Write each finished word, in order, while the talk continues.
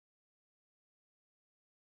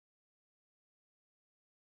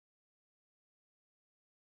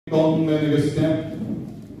Gong and a step.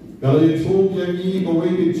 Galatook Yagi, go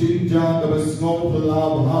away the Jinja, the snow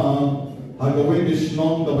Palabha, Hagaway the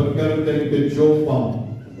Shnong, the Garden, the Jopa.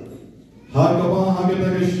 Hagaba,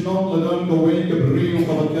 Hagata Shnong, the Dun, go away the Brim, the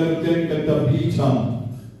Garden, the Tabita.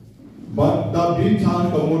 But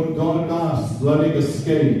Tabita, the Mundorgas, like a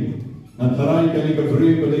scale. And Trai can a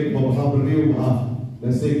Brim, the Habrim,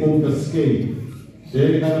 let's say, go the scale.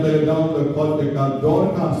 They got down the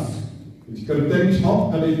Dorcas. It's curtain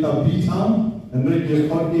top and it's a beta and read your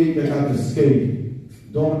body that got escape.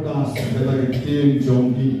 Dorcas and like a ktien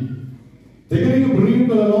jingim. They're getting a brim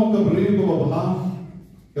along the brim of a half.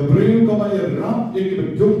 The brim of a rap, you give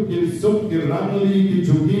a tuk, you soak, you randomly, you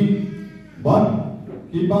jingim. But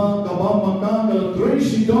Kiba Kabamaka, the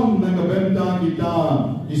Tracy Dom, Nagabenta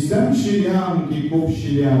Gita, Isam Shiliam, Kikup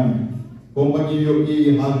Shiliam, Komagio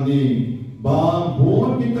E. Harni. Ba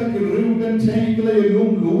buon kita kirim dan ceng kila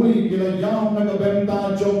yum lui kila yam na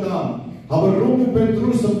kabenta jonga. Habarum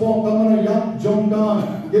Petrus sepok kamera yak jonga.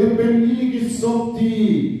 Kila pengi ki sopti,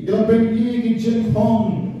 kila pengi ki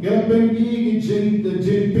jinpong, kila pengi ki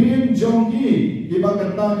jinpin jongi. Kiba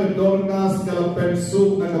kata ke Dorcas kila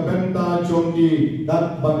pensuk na kabenta jongi.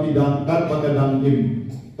 Dat bagidang, dat bagadangim.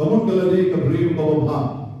 Kamu kila di kabrim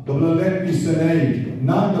kababha. Kebetulan di sana,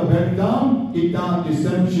 nak kebentam kita di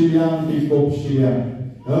semsiang di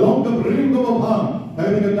kopsiang. Kalau keberiu kebabang,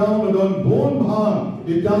 hari kedau don bon bang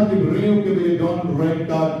kita diberiu kebedon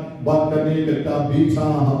rekat, bahkan kita bisa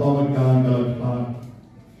habawan kalkan.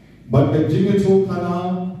 Bahkan jika cukana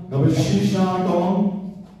kebesisha dong,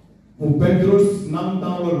 Petrus nam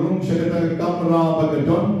tahu rum syaitan kamera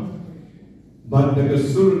bagadon, bahkan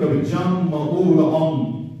kesur kebejam maula om.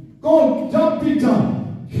 Kau japita.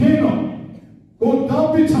 Cannot. Go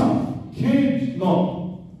down bita. Can't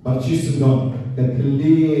not. But she's not. The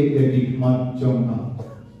clear the hikmat jonga.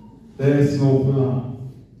 There is no plan.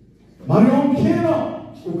 Marion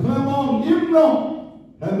cannot. Uklamon imno.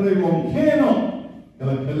 Henry won cannot.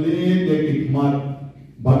 The clear the hikmat.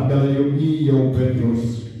 But the yogi yo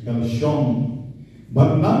Petrus. The shong.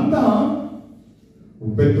 But nanda.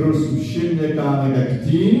 Petrus ushin yaka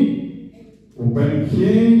nagakti. Uben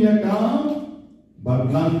kien yaka.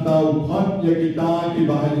 But nanta ukhat ya kita ki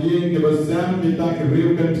bahagian ke besam kita ke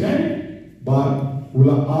real content. But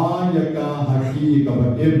ula ya ka haki ka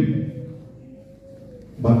baim.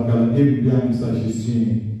 But kalau im yang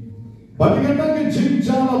sasisi. But kita ke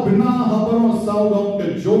jinjala bina habaro saudong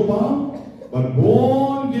ke jopa. But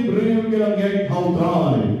bon ki real ke langit kau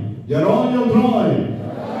Trai. Yaron yo Trai.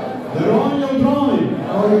 Yaron yo Trai.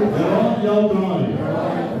 Yaron yo Trai.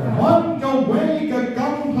 Man kau way ke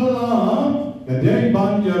kampala. Kadang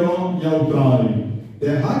banyak orang yang Trai.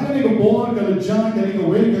 Dia hanya ni kebor kalau jangan ni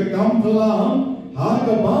kawin ke kampala,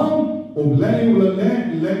 hanya bang ulai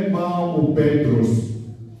lembang Petrus.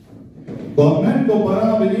 Bahkan kau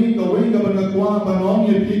para bini kawin ke pengakuan banong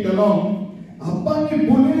yang dikalong, apa ni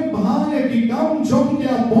boleh bahaya di kam jom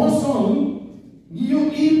dia bosol,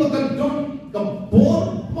 you ibagadon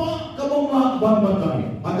kebor pak kabonglah ban batai,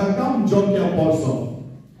 agak kam jom dia bosol.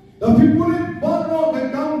 Tapi boleh bano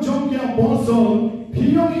ke kam jom dia bosol.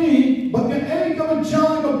 Piyongi, bagai kamu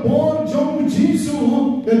jangan kebor jom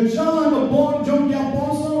Jisu, jangan kebor jom dia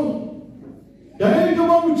bosol. Jadi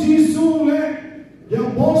kamu Jisu le, dia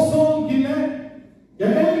bosol gile.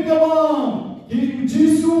 Jadi kamu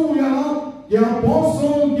Jisu ya, dia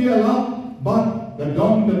bosol gila. But the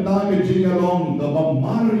dom the time jingalong, the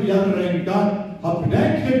Maria rengkat.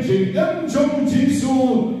 Abdeng ke jingim jom Jisu,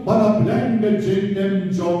 but abdeng ke jingim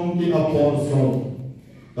jom di apostle.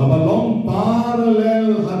 Kabalong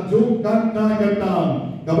parallel Hato kata,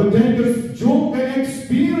 kabadeng juga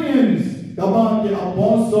experience, kabang di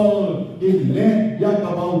apostle ile ya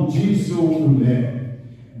kabau Jisu ile.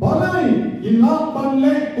 Balai ilapan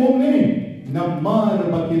le kuni namar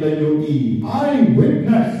bakilayo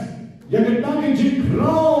eyewitness. Ya kata ke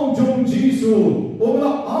crown jom Jisu,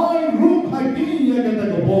 ola ay rook hati ya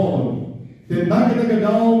kata kabon. Tenda kata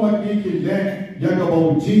kadau makikile ya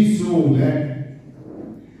kabau Jisu le.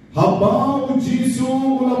 Habau Jisu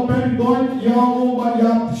ula pendon ya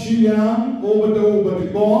ubayap siang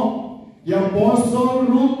ubadiko ya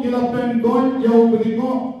bosol rook ila pendon ya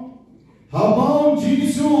ubadiko. Habau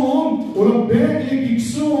Jisu ula ben ya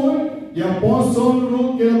kiksun ya bosol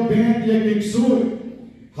rook ila ben ya kiksun.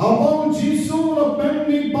 Habau Jisu ula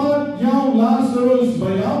pennipat ya Lazarus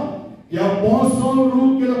bayap ya bosol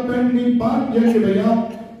rook ila pennipat ya bayap.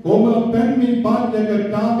 Kau pennipat ya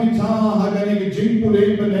ketabica hagani ke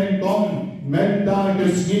jingpulin penentong menda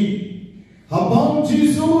kesni. Habang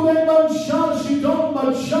Jisu leman syar sidom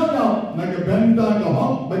bersyada nak benda ke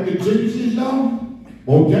hak bagi jingsilam.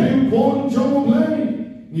 Okey pun jom play.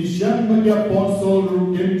 ni shem bagi apostle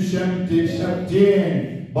rukin shem ti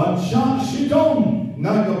ktien ban syak shitong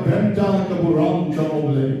naga benta ke burang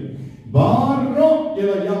kamoble barok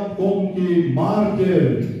ila yak kong ki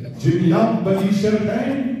martir jingim bagi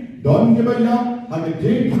sherpen don ke bayap hage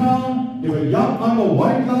dekna ke bayap hage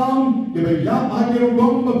waitang ke bayap hage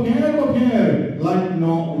rugong bapir like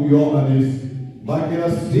no uyo anis bagi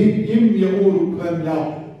jingim ya urukan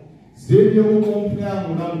yap Zilya umum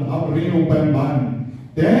yang nan habriu pemban.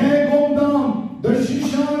 Tegom dam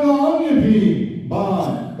dershishana anyepi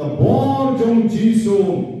ba kabor jong Jisu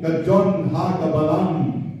ka John ha kabalang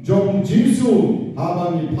jong Jisu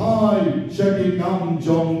habang ipai syakikam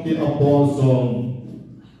jong ki apostle.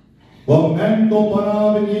 Komento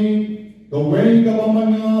para bini kawai ka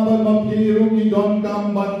pamangabal mapiru ki don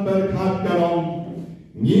kamban berkat karong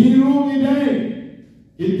ngiru ki day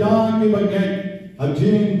kita ki bagay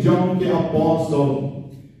Ajin jong ke apostle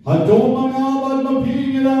Hato mangabal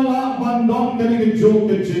mapingilang lakban don kani kejuk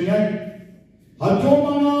ke jingek Hato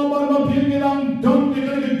mangabal mapingilang don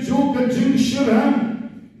kani kejuk ke jing shiram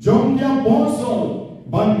Jong ke apostle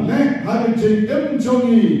Banlek hari jingim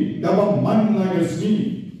jongi Gabang man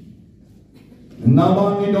lagasni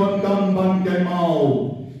Nabang idon kamban ke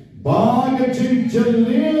mau Baga jing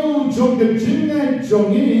jeliu jong ke jingek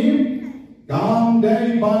jongi Kam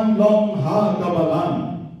day ban long ha kabalan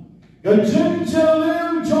Ka jing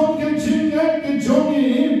jeliu jong ke jingek ke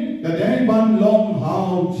jongi Ka day ban long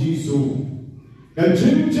ha Jisu Ka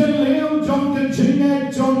jing jeliu jong ke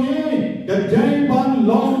jingek jongi Ka day ban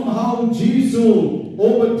long ha Jisu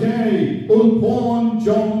Over day ulpon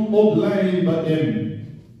jong oblay batim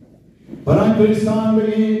Parang Kristan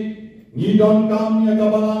bagi Ngidon kam ya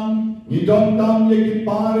kabalan Ngidon kam ya ki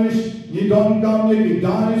parish Ngidon kam ya ki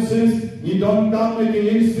diocese Ngidon kam ya ki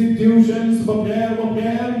institutions Bapir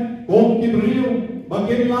Kong kibriu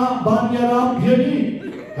Bagila banyarap yani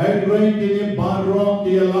Hagray kini barok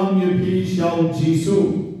ki alam ya pi siyaw Jisu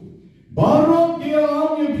Barok ki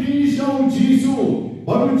alam ya pi siyaw Jisu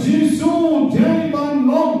Baru Jisu day ban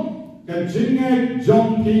long Ka jingek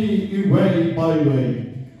jong ki iway payway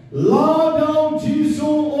Ladaw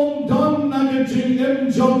Jisu dan naga jingim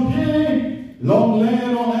jong ki Long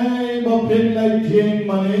leno ay mapin like king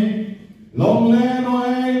money Long leno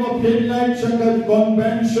ay mapin like chagat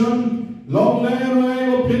convention Long leno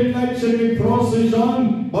ay mapin like chagat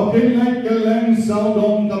procession Mapin like kaleng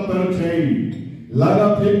saudong kapertain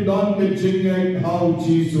Laga pindon ke jingek how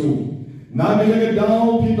Jisu Naga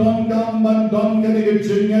daw pindon kamban don ka naga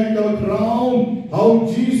jingek ka crown How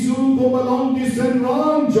Jisu kumalong ki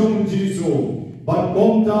senran jong Jisu But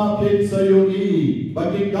komta pit sayo i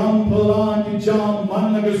Bagi kampala ki jam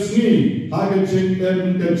man nagasni Haga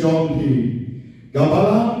jingim ka jonghi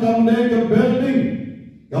Kabalang kamde ka building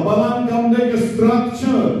Kabalang kamde ka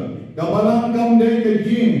structure Kabalang kamde ka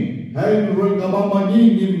yin Henry kabamani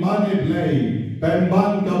ni mani play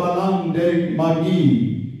Pemban kabalang de magi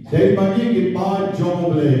De magi ki pa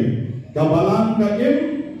jongle Kabalang ka im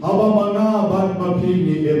Haba mga bat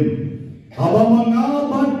mapini im Haba mga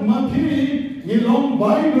bat mapini Ilong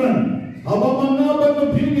vibrant Haba mga bat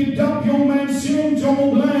mapini Dap yung mensin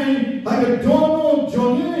jongle Haga tono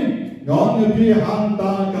jongle Ngon ipi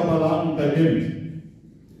hanta kabalang ka im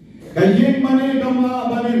Kaying mani damla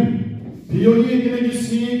banim Piyoyi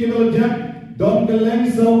kinagisni kinodyak Don keleng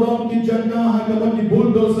saudong ki jaga hagabat ki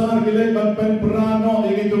bulldozer kilek ban prano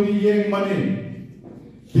ito ki yeng mani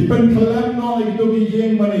Kipen kelem no ito ki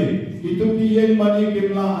yeng mani Ito ki yeng mani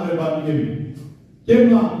kimla are ban kim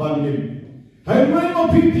Kimla ban kim Henry mo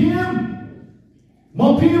PPM Mo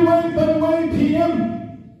piway banway PM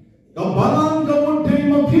Kabalang kamuntay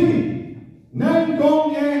mo pi Neng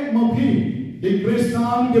kong ye mo pi Di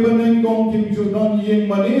Kristan kibaneng kong kim junon yeng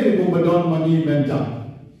mani Kung badon mani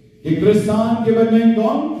menta Di Kristan kibaneng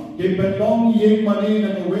kong Kibanong yeng mani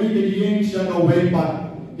Nang away ki yeng siya na away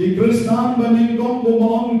pat Di Kristan baning kong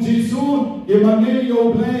Bumong Jisu Kimani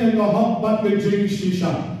yoble Kahakbat ke jing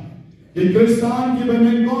shisha Di Kristan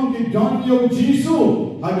kibaneng kong Ki don yo Jisu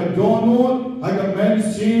Haga donot Haga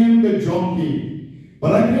mensin ke jongki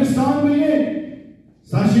Para Kristan bayi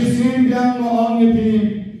Sashisin yang noong ipi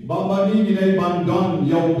Babani gilay bandon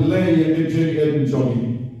Yaw play yang kejingim jogi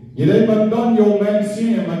Gilay bandon yaw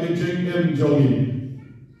mensin Yang kejingim jogi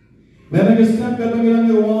Nena kesnap katang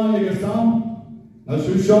ilang irwa Yagasam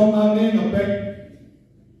Nasusyong angin Apek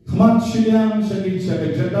Kmat siyang Syakit siya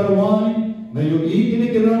kajadarwani Na yung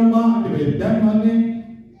ikinikiramba Kibidam angin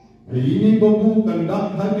Ini babu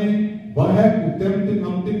kandak angin Bahek utemtin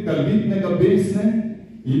Amtik kalit na kabis na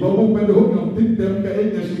Ibabu penduk ngamtik tem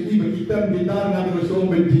kae nasiki begitan gitar ngan resong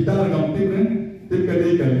gitar ngamtik ren tik kade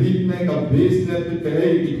kalit ne ka bass ne tik kae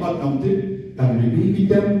ipat ngamtik kan ribi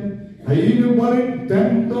kita hai nu barik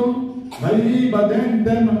tento hai baden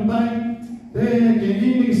den mantai te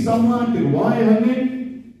kini sama ke wai hani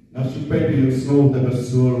na supaya snol ta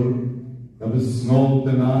sur ka snol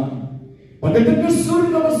ta na pada ta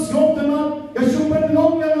sur ka snol ta na ka supaya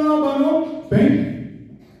long ya na bano pe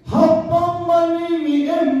hapam mani ni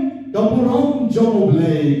em ka puram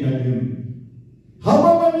joble ka em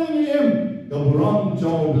hapam mani ni em ka puram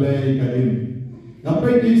joble ka em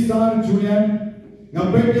ngapai di star Julian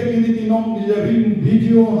ngapai dia kini tinong di ring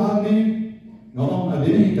video hani ngom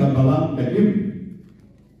ade ka balang ka em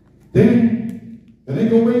then kani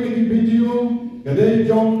go away di video kade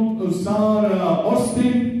John usar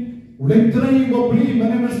Austin udah Trai go beli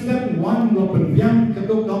mana step 1 go pendiam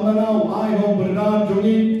ketuk kamera ai ho benar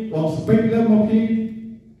jongi wa spectacle moki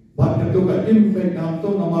bat ketuk ka impact am to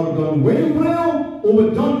nomor don way bro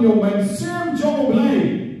over don yo man sim job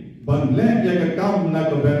play ban let ya ka kam na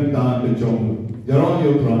ka benta ke job yaron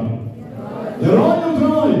yo try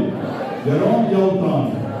yaron yo try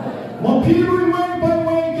ma piru mai pai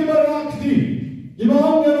mai ki barakti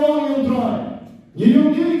ibang yaron yo try yo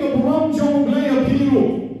ki ka buram job play a piru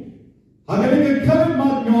agar ke kan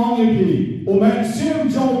mat ngong ipi o man sim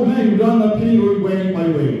job play run a piru way by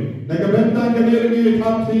way na ka benta ka ni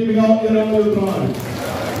khap thi bigao yaron yo try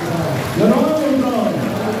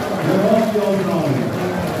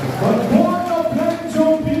but born of black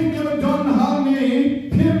job being given done hangi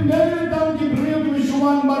phim nere dam ki brio ki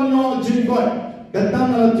vishwan banyo jingoi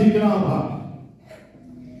katang ala tikna bha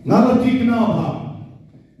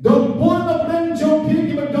don't born of black job being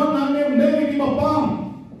given done hangi nere ki bapam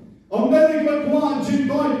nere ki bakwa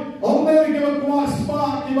jingoi nere ki bakwa spa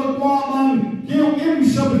ki bakwa man ki im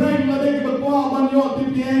shabnai lade ki bakwa banyo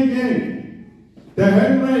tipke the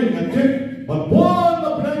henry atik but born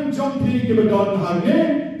of black job being given done hangi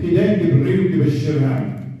pideng ki brio ki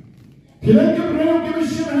bishirham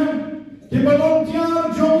ki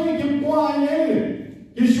balontiar jongi ki kwaye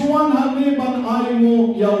ki shuan hangi ban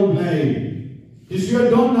aimu yau blay ki shua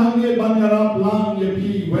don hangi ban yarap lang ye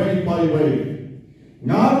pi way by way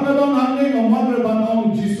ngar na don hangi ngamar ban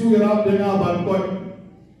ong jisu yarap denga ban kot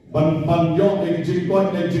ban yong ek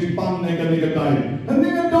jingkot ek jingpang ne kani katai and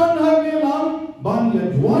then don hangi lang ban ye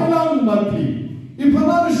dwai lang ban pi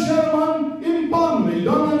ipanar sherman impang ne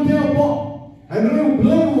don ante opo and real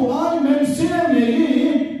blue I mention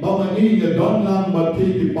ye bama ni ye don lang bat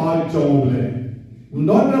ki par choble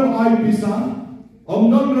don ram I pisa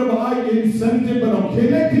don ram I incentive ban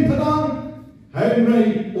khele ki thadar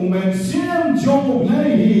henry u mention choble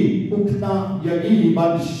hi ukta ye I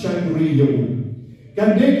ban shangri yu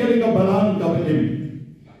kan de ke ka balang ka em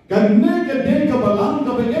kan ne ke de ka balang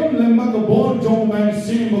ka em lemma ka bor jong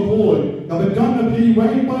mention mo ko ka don pi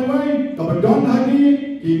way by way ka don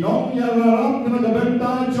hagi ki nong yararap na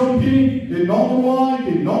kabenta chompi ki nong wai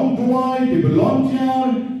ki nong tuai ki volunteer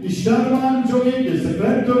ki sharman jogi ki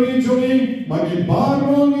secretary jogi magi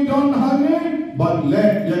barong ni don hange ban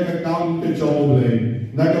let ya ka kam ke choble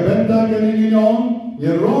na kabenta ke ni nong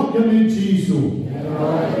ye rock ye me jisu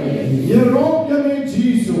ye rock ye me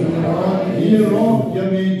jisu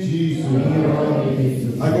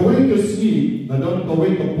I go wait to see I don't go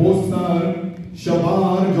wait to poster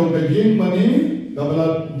shabar jong ka yin mani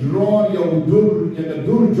kabla draw ya udur ya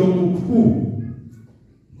dur jomu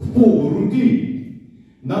ku ruti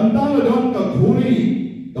nanda don ka khuri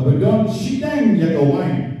kabla don shitang ya ka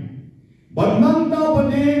wine but nanda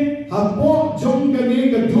bade hapo jong ka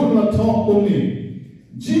ne ka dur la thok pomni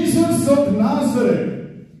Jesus of Nazareth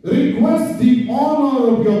request the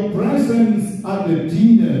honor of your presence at the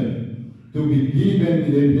dinner to be given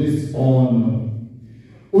in his honor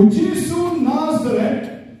o Jesus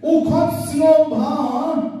Nazareth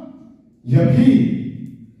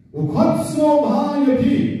ukhat snobha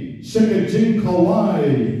yapi shake jing kawai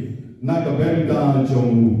nakabenda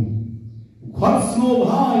jomu ukhat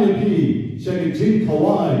snobha yapi shake jing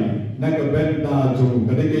kawai nakabenda jomu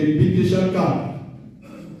kadeke petition ka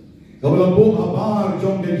kabla bo abar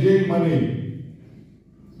jong de jing mani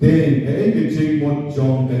de ke jing mon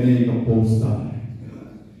jong de ka posta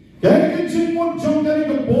ke jing mon jong de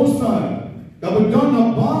ka posta kabudon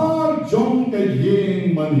abar jong ke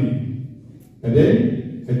yeng mani kade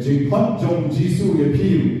ke jingkot jong jisu ye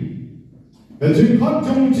piu ke jingkot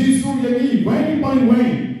jong jisu ye ni way by way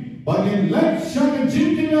bagin let shak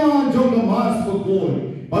jingnya jong mas ko koi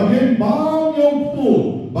bagin bang yong pu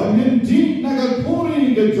bagin jing na ka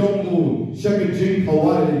kuri ke jong mu shak jing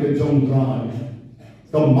khawai ke jong trai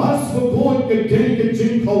ka mas ko koi ke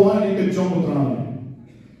jing khawai ke jong trai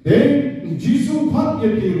de jisu khat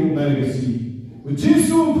ye piu mergasi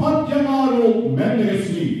Jesus phat yangaro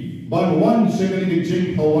menegasi ban wan shekani ki jing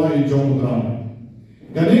Hawaii jong Trai.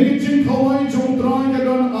 Kani ki jing Hawaii jong Trai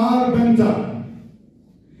kadon ar benta.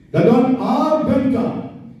 Kadon ar benta.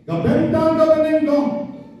 Ka benta ka baning kong.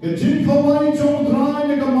 Ka jing Hawaii jong Trai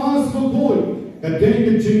ni ka mas kukul. Ka deng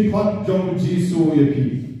ki jing pat jong Jisu yepi.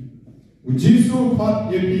 Jisu pat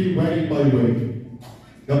yepi way by way.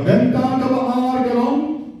 Ka benta ka ba ar kalong.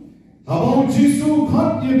 Habang Jisu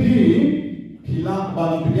pat yepi. Pila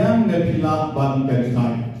ban piang ne pila ban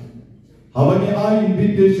kentai. Habang ay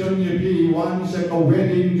invitation yepi one shek a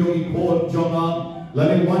wedding jong ipon jonga,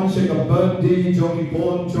 lani one shek a birthday jong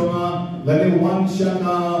ipon jonga, lani one shek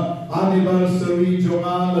a anniversary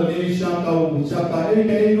jonga, lani shaka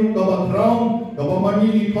eke inu kaba crown, kaba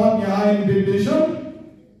mani ipon ya ay invitation.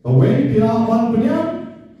 Kawe pila ban piang,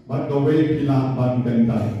 but kawe pila ban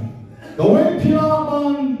kentai. Kawe pila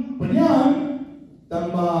ban piang.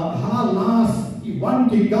 Tamba halas iwan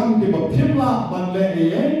ki gam ki ba phimla ban le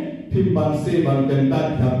ye phim ban se ban den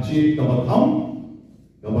ta thap chi ka ba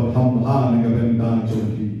tham ha ne ka ben ta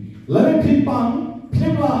choki le phim ban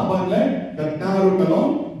phimla ban le ka taru ka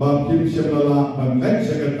long ba phim shemla ban le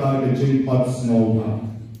shakata ke jing pot snow ha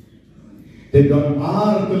they don't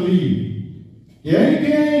hardly ye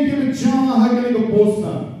ki cha ha ke ko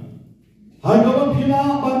posna ha ka ba phila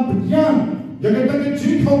ban pyan Jaga tak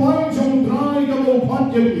jing Hawaii jong Trai ka mo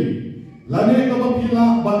pat yepi. Lane ka ba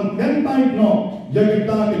pila ban bentai no. Jaga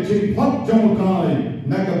tak jing pat jong Trai.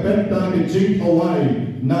 Na ka benta ke jing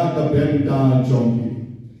Hawaii. Na ka benta jong.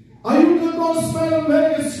 Ayun ka gospel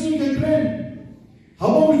me sing ke kren.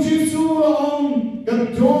 Habang Jisu ang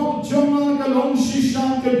ka jong jong ka long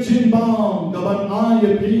shisha ka jing bang. Ka ban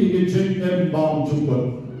ayepi ke jing bang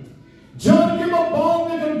jukot. Jan ke ba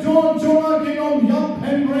bang ke jong jong ke nom yap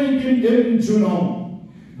Henry in Junom.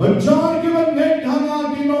 But John given net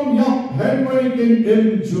hanga ginom yap Henry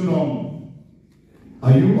in Junom.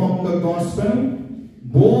 Are you of the gospel?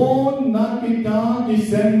 Born nakita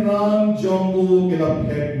isenran jongu kila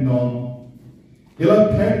petno. Kila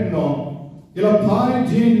pai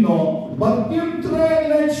jinno. But kim tre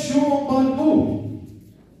let show bantu.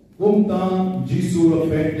 Kumta Jisu la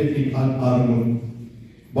pet ikat arun.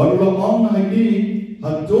 Baru la ong lagi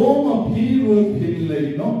Hato mapiru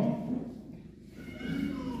pinlay no.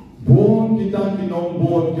 Born kita kinong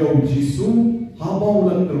born yaw Jisu. Habaw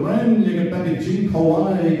lang ren yung kata ki jing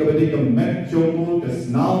Hawaii kabadi ka met jomu ka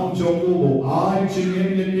snaw jomu o ay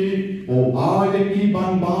jingim yaki o ay yaki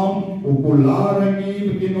banbam o kularagi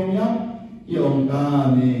beginom ya. Iyong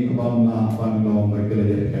ka ni kabam na panlong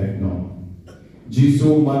magkalaya no.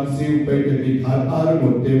 Jisu mansiw pwede ikhatar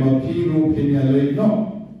mo te mapiru pinyalay no.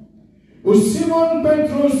 O Simon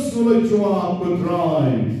Petrus ulajua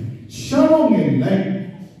Trai, shano ngin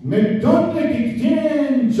medon le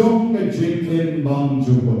ktien jong ka jingim bang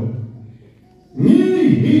jukot.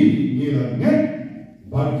 Ngila nget,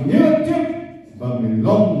 bag ngila tip, bag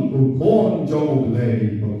milong upon jong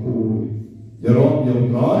ublay bakul. Yaron yaw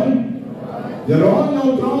Trai, yaron yaw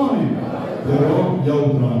Trai, yaron yaw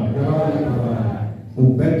Trai.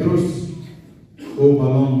 O Petrus, o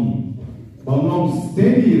balong. Bamlong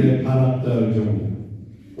steady re karakter jong.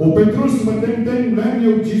 O Petrus mateng-teng lang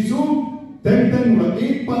yung Jisu, teng-teng lang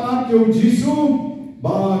ipalat yung Jisu,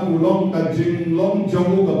 bago long ka jing long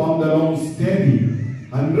jong ka bamdalong steady.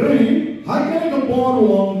 Andre, hagay ka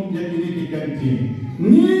porong yung inikikanti.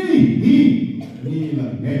 Ni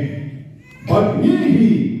lang But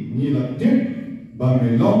ni lang tip,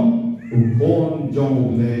 bamilong, upon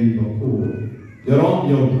jong ublay bakul. Yaron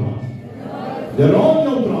yaw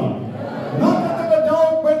Trai.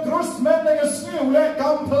 Nakakagadaw Petrus men na gasni ule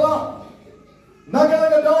kampala.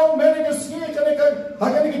 Nakakagadaw men na gasni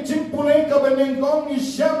hagani ki chimpulay ka benengkong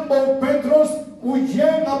isyambo Petrus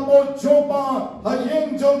uyeng apo chopa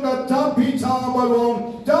hayeng jong ka tapita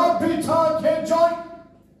balong tapita kenjoy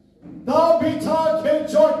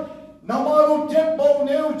namaru tempo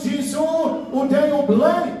neu Jisu udeng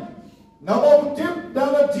ublay. Namaru tip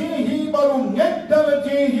dalatihi baru ngek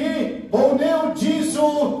dalatihi boneu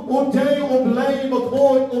Jisu udeng ublay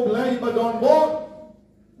bakoy ublay badon bot.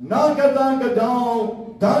 Nakatagadaw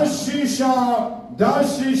dashisha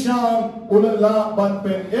ulala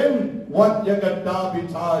banpen wat yagada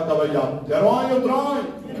bita kabayam. Yaron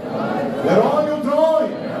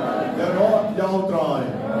yaw Trai.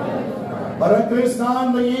 Para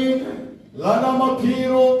Kristan bayi lana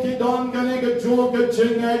mapiro kidon kani kajul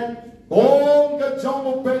kachingek. Kung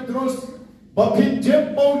kajong Petrus,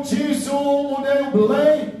 bapitip mo Jisu uday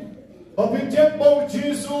ublay, bapitip mo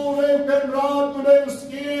Jisu uday kenrat uday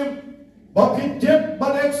scheme, bapitip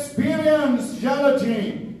ban experience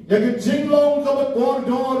reality, yag jinglong kabat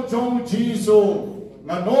kordor jong Jisu,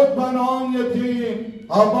 Not ban on your team.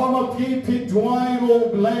 Abama Pipi Dwai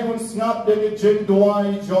blame and snap the Jim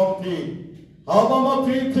Dwai Jockey. Abama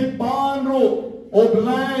Pipi Banro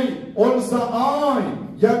Oblay on sa eye.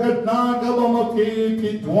 Yagat Nagabama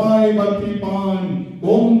Pipi Dwai Matipan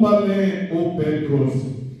Gombale O Petrus.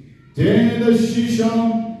 Day the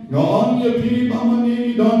Shisham, on your peep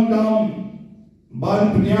Amani don't come.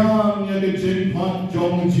 Ban Pnyam Yagajin Pat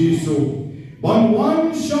Jong Jisu. Ban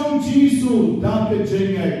one shong Jisu, that the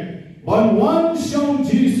Jing, ban one shong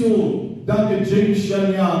Jisu, that the Jing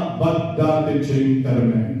Shanya, but that the Jing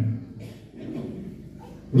Kerman.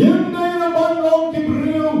 Nim day the ban long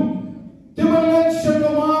Kibrium, Timalet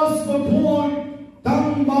Shakamas for poor,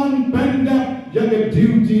 Tang ban Benda, Yaga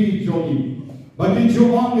duty jogi, but the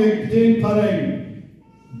Joang ktien pareng,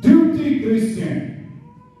 duty Christian,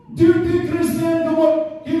 the what?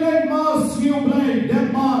 He like mass, you play,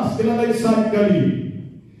 that mass, he like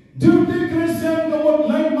Sakari. Duty Christian, the word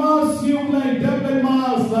like mass, you play, that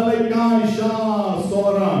mass, like Kai, Shah,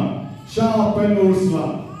 Sora, Shah, Pen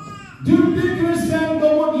Ursula. Duty Christian,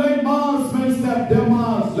 the word like mass, means that the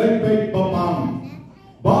mass, like Big Papam.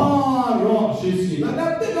 Bar, rock, she like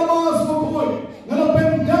that thing a mass for boy.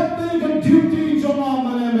 Nalapen, that thing a duty,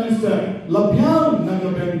 Jonah, Minister, Lapian,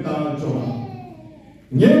 Nagabenta, Jonah.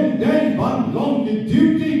 Ngin day ban long the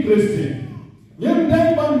duty Christian. Ngin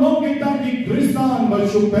day ban long the taki Christian but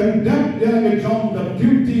shupen dep the jong the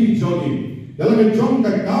duty jogi. The jong the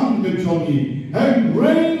gam the jogi. And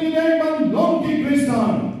rainy day ban long the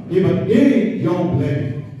Christian. Even young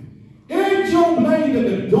play. Young play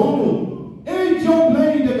the Donald. Young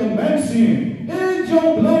play the Mexican.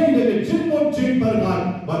 Young play the Chimbo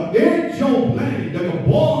Chimpergat. But young play the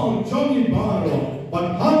ball jogi baro.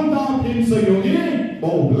 But Handa pinsa yogi.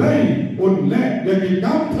 Boleh, unlek jadi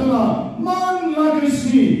kamtala, man lagi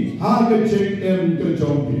sini, harga jingim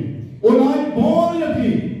kejompi. Unai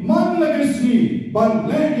boleh man lagi sini,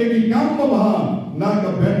 banlek jadi kampabah,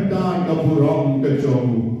 naga benda kaburong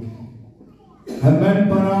kejomu. Hamen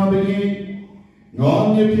para begini,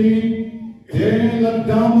 ngon yepi, dela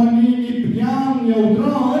damani ipiang ya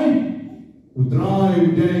utrai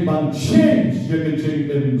udai ban change jadi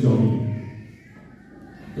jingim jomi.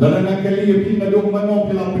 Lalu kali ini nadung manong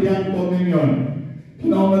pelaprian komunion,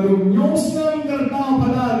 pinau nadung nyosnam kerana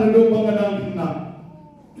pada nadung mengenang kena.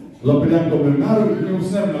 Laprian komunion, naru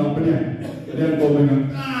nyosnam laprian, laprian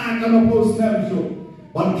komunion. Kalau posnam su,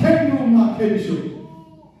 banken rumah kensu.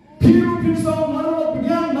 Piru pisau naru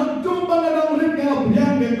laprian nadung mengenang ringa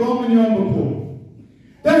laprian ke komunion bepu.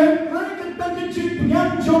 Dan mereka tak kecil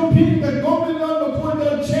prian jompi ke komunion bepu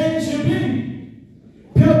dalam change ini.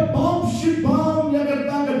 Pia bom shibam yang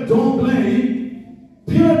kata doblay,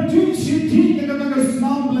 pia duty yang kata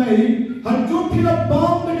snamblay, hatu pia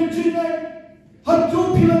bom dengan jingai,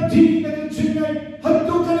 hatu pia di dengan jingai,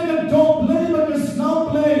 hatu kena doblay dengan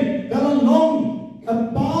snamblay. Dalam long, a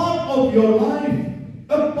part of your life,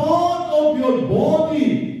 a part of your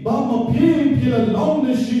body, bama pia long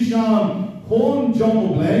the shisham, hon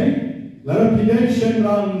doblay, lalu pia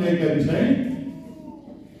shenran negentay,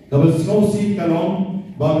 dapat snosi kalong.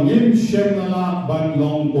 Bang ngin shem nala bang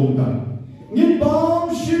long kumta. Ngin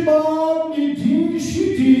bam shibam ni di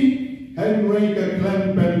shiti Henry ka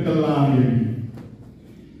klan pen kalangin.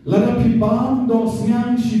 Lada pibam dong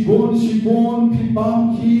siang shibon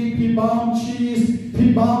pibam ki pibam cheese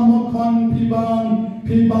pibam mokon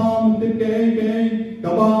pibam deke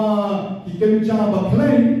kaba ikan jaba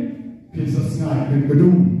plane pizza snack dan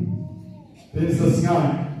gedung pizza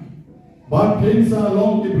snack. But pizza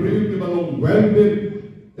long di beri balong well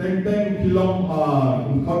Teng pilong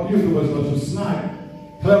kau tu was snack.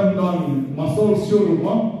 Klem don masol syuru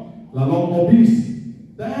lalong obis.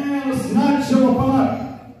 Then snack show apart.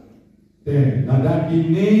 Then nada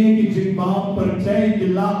ini kijimbang percaya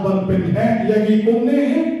kilaban penhek yang ikune.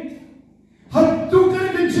 Hatu kan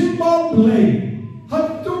kijimbang play.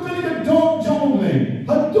 Hatu kan dog jong play.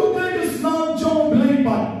 Hatu kan snack jong play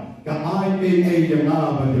pat. Kahai yang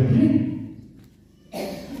apa jadi?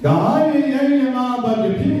 Kahai yang apa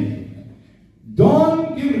jadi?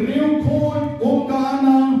 Don kiriu kod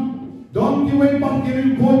kumkana, don kiwepang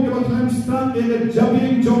kiriu kod kebetulan start dengan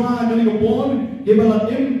jabing jonga dari kebon, kebetulan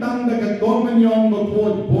imtang dekat komunion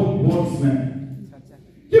berkod bon snap.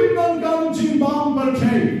 Kimnan kau jimbang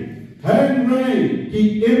percaya, Henry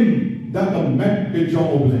kim dekat mek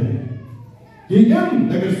kejoble, kim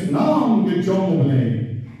dekat senam kejoble,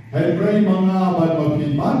 Henry mengabat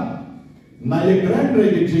makibat. Naik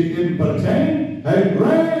Henry kim percaya,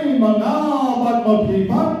 Henry mengabat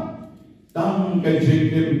makibat, tang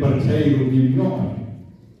kim percaya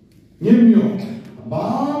ngimyo,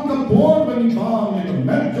 bang kebon bani bang yang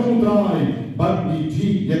mek jong Trai, bat di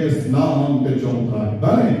ji yang senang ke jongtrai.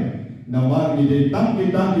 Baik, nama ini tak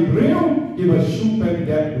kita Ibreu kita super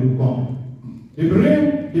dat rupang.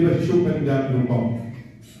 Ibreu kita super dat rupang.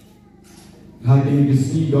 Hari ini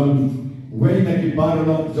kesi don, way nak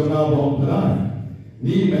ibarat jomah bongkaran.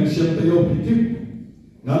 Ni mention tayo pitip,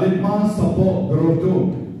 ngalit mas sapo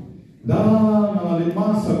groto, dah ngalit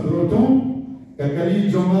mas sa groto, kakali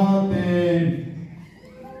jomah ten.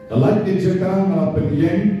 Dalam kerjaan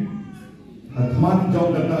pendiam, hikmat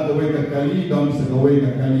jom kata gawai kakali dan segawai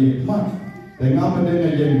kakali hikmat. Tengah pada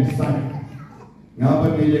yang besar,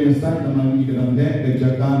 ngapa dia yang besar dengan ikan dek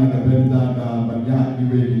kerjaan kebenaran banyak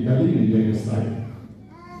diwujud kali yang besar.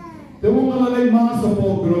 Temu malalai masa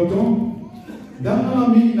po groto, dan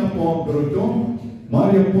alami na po groto,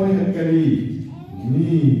 Maria poin kakali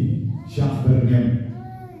ni syabernya,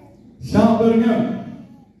 syabernya.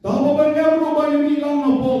 Tahu banyak rumah yang milang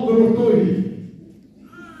apa gerotoi,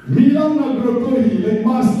 milang na gerotoi,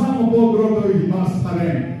 lemas lang apa gerotoi mas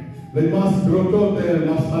harem, lemas geroto te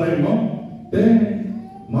mas harem no, te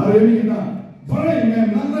maremi kita, boleh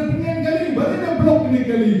mem, nanti pengen kali, boleh na blok ni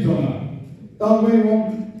kali jona, tahu yang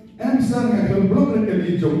emsar ngakal blok ni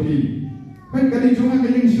kali joki, pen kali jona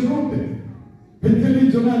kali yang serut te, pen kali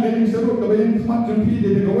jona kali yang serut, kali yang kemat joki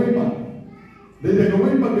dia kawai pa, dia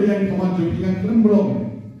kawai pa kali yang kemat joki yang kelem blok.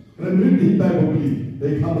 Rendri kita beli,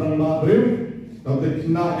 dekam rangba rev, tapi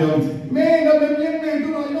nak yang, mega memang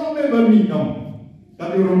itu layak membeli kam.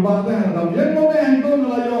 Tapi rangba dah, tapi yang memang itu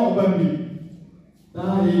layak membeli.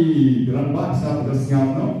 Tapi rangba sah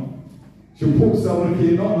bersiap no, cukup sah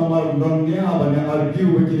berkino, nomor dunia banyak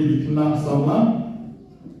argue begini kita sama.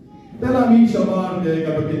 Dalam ini sabar dia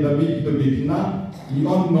kata kita itu kita,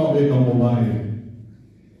 ion no eka mobile.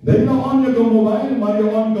 Dia no on eka mobile, mari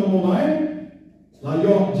on ke mobile.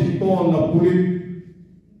 Layak jipon na pulit.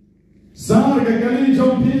 Sar kakali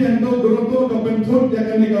jompi yang tu geroto kapentut yang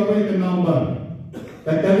kini kawai ke number.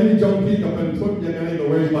 Kakali jompi kapentut yang kini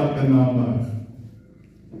kawai pat ke number.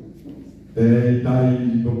 Tai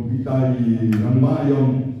topitai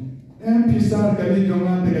rambayong. Pisar kali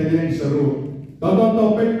jongan te kayeng seru.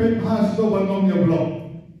 Toto pek has to banong ya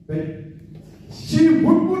blok. Si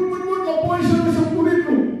but apoy sa pulit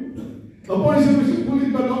lu. Apa yang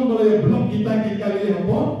sesulit banong boleh blok kita kali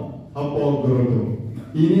apa geroto.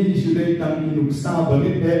 Ini sudah kami nuksa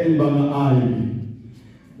balik dari bangga air.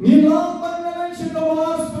 Nilaban na siya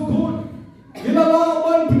gawas bukod.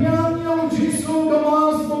 Nilalaban pinang yung Jisu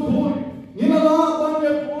gawas bukod. Nilalaban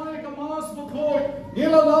niya po'y gawas bukod.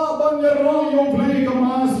 Nilalaban niya ron yung play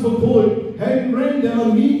gawas bukod. Henry na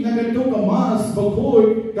lamig na ganito gawas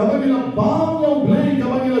bukod. Kapag nila bang yung play,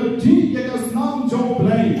 kapag nila di yakas ng jong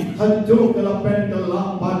play. Hato kalapen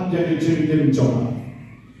kalapan yang jingim jong.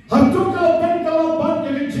 Hato kalapen kalapan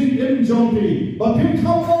yang jingim jong pi. Bapin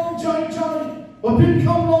kamlong jai, bapin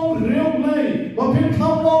kamlong real play, bapin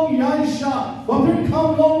kamlong yaisha, bapin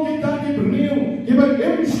kamlong kita di real. Kiba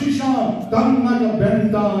imshisha tang naga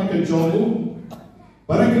benta ke jolu.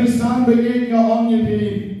 Para Kristen begin nga on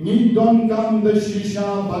pi ni don kam de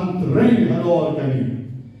shisha ban Trai halor kani.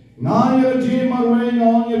 Ngaya ji marwe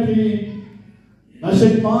nga on pi.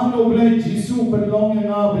 Nasyekpan oleh Jisu berlong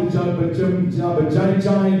yang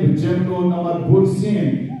berjai-jai berjemro nama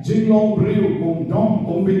bursin jinglong beriu kumdong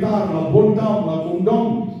kumbitar la bunkam la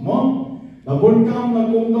kumdong mon la bunkam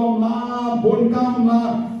la kumdong la bunkam la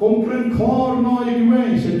kumkren kor no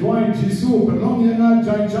iwe sedwai Jisu berlong yang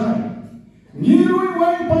jai-jai nirui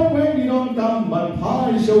wai pa wai nidon kam ban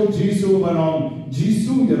pai show Jisu banon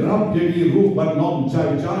Jisu yerap jadi ruh banon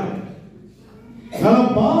jai-jai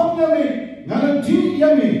kalau bang yami ngalah ji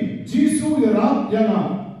yami Jisu yerap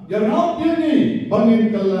yani bangin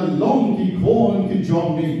kala long ki khon ki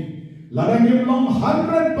jomni larang long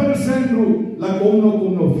 100% ru la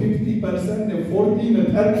kumno 50% ne 40 ne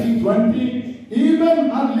 30 20 even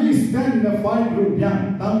at least 10 ne 5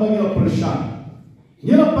 rupiah tambah ya persan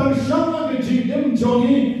ya persan ke jingim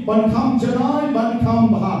joni ban kham janai ban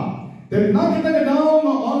kham bah then na kita daw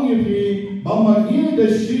ma on yi bamagi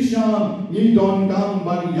de shisha ni don kam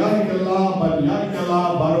ban yai kala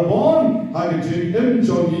barbon hag jingim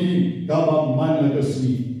joni kaba man la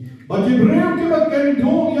kasi bagi breu ke baken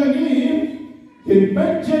do yani in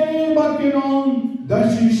peche bakenon da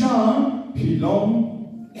shisha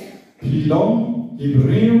pilong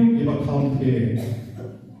ibreu ke bakampe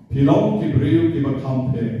pilong ibreu ke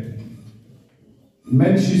bakampe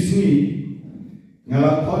menshisi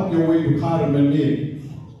ngala thot yo we bukhar menni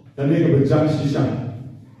tane ke bejang shisha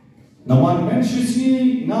naman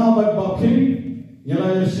menshisi na bad bakin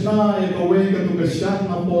yala yasna ya ko we ka tu ka shan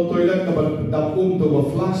na po toilet ka dapum to ba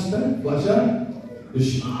flasher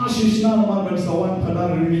shishna naman ban sawan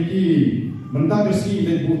khadar rimiki Mendagasi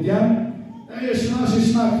dan butian,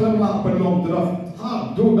 shna kelam perlong teraf,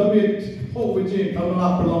 ha do David, ho wajib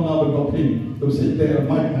kelam perlong na berkopi, tu sete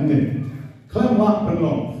mai ane, kelam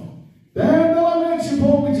perlong. Dan dalam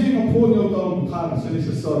ekspor wajib ngapun yo tahu bukan seni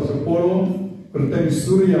sesor sepolo, bertemu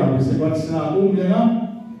Surya, bersebut sena umnya,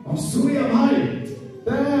 Surya mai,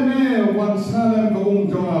 dan wan sena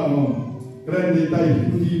kaum jongan, keren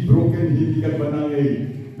ditai hindi broken hindi kan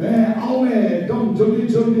banangai. मैं आओ मैं दम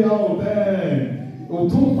जल्दी आओ मैं वो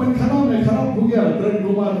तुम पन खराब हो गया ट्रेन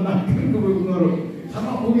रुमाल ना ट्रेन रुमाल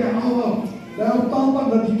खराब हो गया आओ मैं तांबा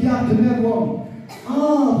गति क्या करने को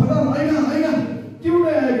पता आएगा क्यों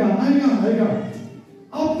नहीं आएगा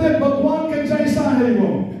अब ते भगवान के जैसा है वो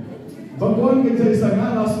भगवान के जैसा ना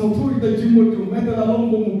रास्ता थोड़ी तो जिम्मत मैं तो लालों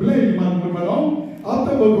को मुबले मान में बनाऊं अब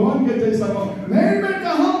तो भगवान के जैसा नहीं मैं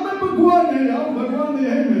कहाँ मैं भगवान नहीं यार भगवान नहीं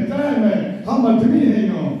है मैं क्या है मैं हम आदमी हैं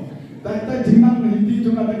योแต่จริงนักhindiจุ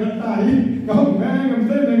นักกันตายเขาแม่กันเ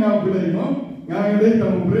ต้นในงานไปเลยเนาะงานได้ท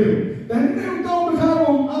ำเร็วแต่เร็วต้องมาข้าว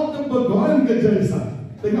เอาแต่บทวันกันใจสั่น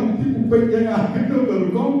แต่งานที่ผมเป็นยังไงกันก็ตัว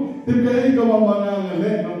รู้ที่แกให้ก็มางานเ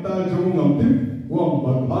ล่นน้ำตาจงน้ำทิพย์ว่างบ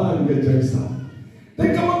ทวันกันใจสั่นแต่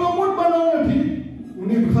ก็มางมุดบ้านเราพี่วัน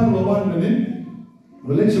นี้ข้าววันนี้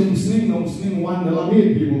วันเล่นช่วงสนิงวันเดลามี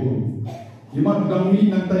พี่บุยี่มันดังมี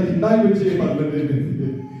นักไต่ที่ได้ก็เจ็บแบบนี้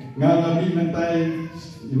งานมีนักไต่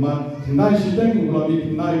Iman tendai sidang ulami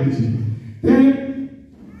tendai biji. Then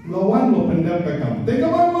lawan lo pendam kakam. Teka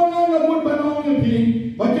mana ngamut banau yang pi.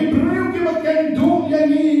 Bagi beriu ki makan duk yang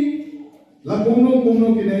ni. La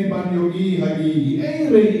kuno ki nai ban yogi hagi.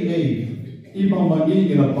 Rei. Imam bagi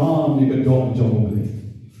ki la bam ni ke dom jom le.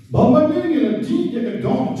 Bam bagi ki la ji ki ke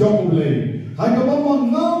dom jom le. Hai ka bam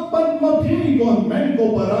ngapan ma pi kon men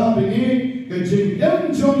ko para bini ke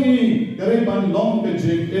jingim jongi. Kare ban long ke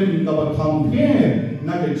jingim ta ba tham phe.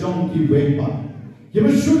 Nak jom ki wepa. Kita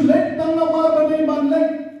sulit tang nama bani banlek.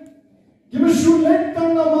 Kita sulit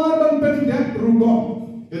tang nama ban pendek rugo.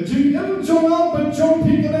 Jingim jonga bajom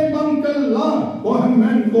pikrai bangkel la. Kohan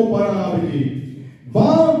men ko para bagi.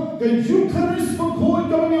 Bam ke Eucharist berkoi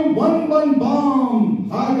kami wan ban bam.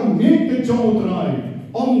 Agam mik ke jom Trai.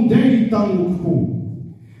 Om day tang ukhu.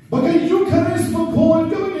 Bagi Eucharist berkoi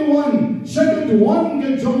kami wan. Syakat wan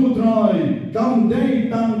ke jom Trai. Kam day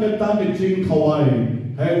tang ke jing kawai.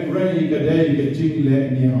 Hai rei ke day ke jing le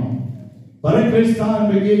niao. Para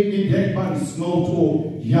Kristan bagi ki day ban snow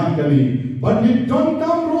to yang kali. But you don't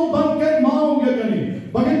come ro ban ke mau ya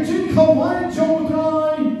kali. Bagi jing kawai jom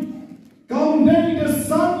Trai. Kam day the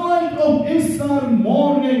sunlight of Easter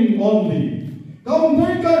morning only. Kam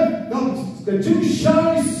day ke jing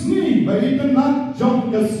shine sni bagi tenat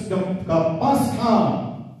jom ke Pascha.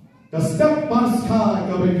 Ke step Pascha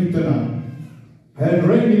ke bagi tenat. Hai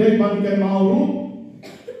rei ni day ban ke mau ro.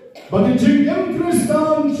 Bagi jingim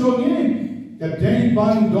Kristan jongi, kadang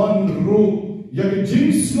ban don ru, ya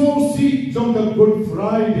jing snow si jong the Good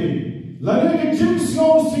Friday, lalu jing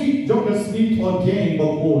snow si jong the sweet again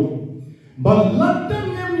bakul. But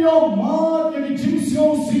latem yam yo ma ya jing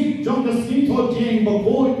snow si jong the sweet again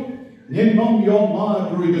bakul, yen nom yo ma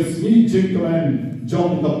ru the sweet jingim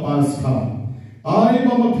jong the Pascha. Ay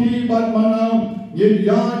mama pi bat mana yen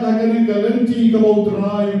ya lagane galanti kabau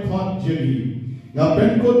Trai khat jeli. Nga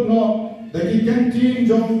penkot no, daki ktien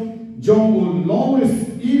jong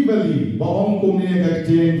lowest evilly, baong kumne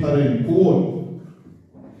ktien paren quote.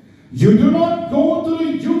 You do not go to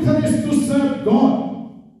the Eucharist to serve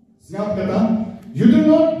God. Siap kata, you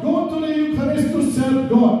do not go to the Eucharist to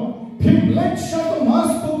serve God. Pimlek shato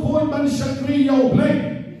mas pokoi ban shakri yaw blek.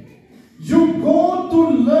 You go to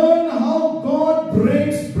learn how God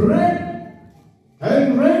breaks bread.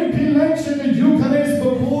 And rain pimlek shato Eucharist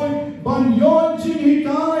pokoi ban yon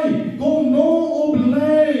jinikai kung no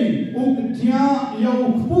oblay uktia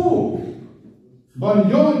yaukpu. Ban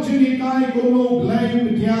yon jinikai kung no oblay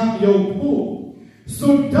uktia yaukpu.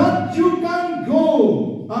 So that you can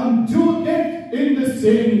go and do it in the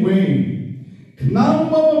same way. Knang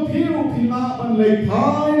mamapiru pinapan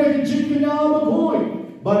lepay na kichiknya bagoy.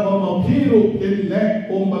 But mamapiru pinlek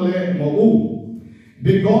omale mau.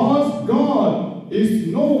 Because God is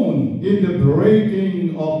known in the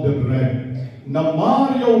breaking of the bread. Na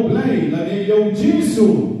Mario Blay, na niyo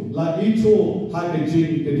Jisu, la ito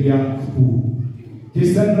hagajin kadiya ku.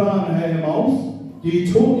 Kisanran hai maus,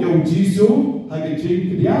 ito yo Jisu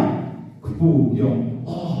hagajin kadiya ku yung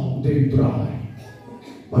they Trai.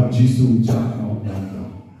 But Jisu jano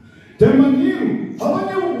nanda. Demaniru,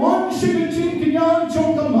 habanyo wan shigajin kadiya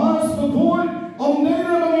chong kamas bagoy, om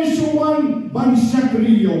nera mangishuan ban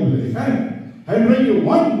shakri yo Blay. Henry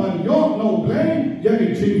one ban yok no blame,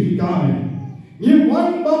 yaki jing hikai. Ni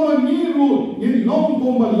wan ba ma ni ru, ni long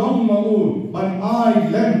ko ma long ma u, ban ai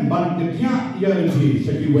lem ban ketia ya ji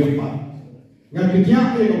seki wei pa. Nga ketia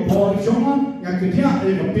e ko por chonga, nga ketia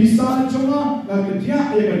e ko pisa chonga, nga ketia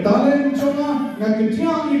e ko talent chonga, nga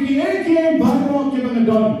ketia e ki ban ro ke ban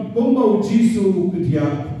don, kumba u Jisu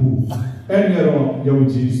ketia ku. Enero yo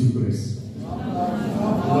Jisu Christ.